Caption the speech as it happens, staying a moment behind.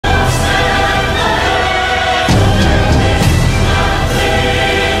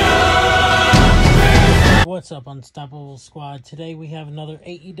What's up, Unstoppable Squad? Today we have another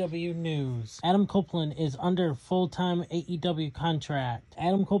AEW news. Adam Copeland is under full-time AEW contract.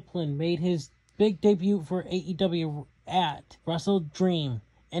 Adam Copeland made his big debut for AEW at Wrestle Dream,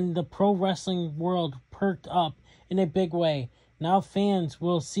 and the pro wrestling world perked up in a big way. Now fans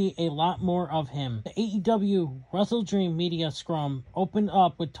will see a lot more of him. The AEW Wrestle Dream media scrum opened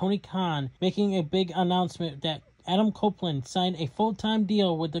up with Tony Khan making a big announcement that Adam Copeland signed a full-time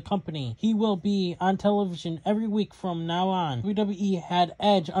deal with the company. He will be on television every week from now on. WWE had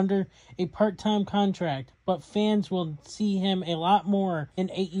Edge under a part-time contract, but fans will see him a lot more in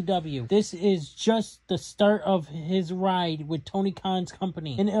AEW. This is just the start of his ride with Tony Khan's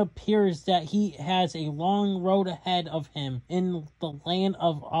company, and it appears that he has a long road ahead of him in the land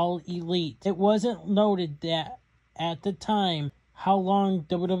of All Elite. It wasn't noted that at the time how long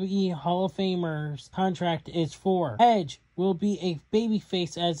WWE Hall of Famer's contract is for. Edge will be a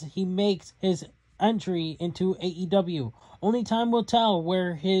babyface as he makes his entry into AEW. Only time will tell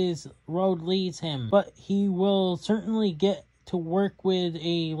where his road leads him, but he will certainly get to work with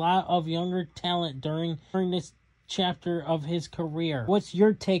a lot of younger talent during this chapter of his career. What's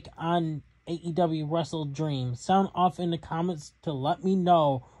your take on AEW Wrestle Dream? Sound off in the comments to let me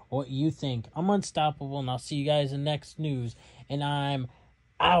know what you think. I'm Unstoppable, and I'll see you guys in the next news. And I'm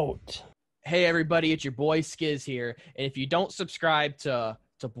out. Hey everybody, it's your boy Skiz here. And if you don't subscribe to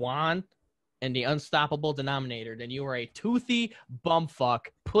Blonde and the Unstoppable Denominator, then you are a toothy bumfuck,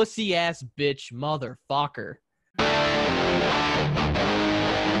 pussy ass bitch motherfucker.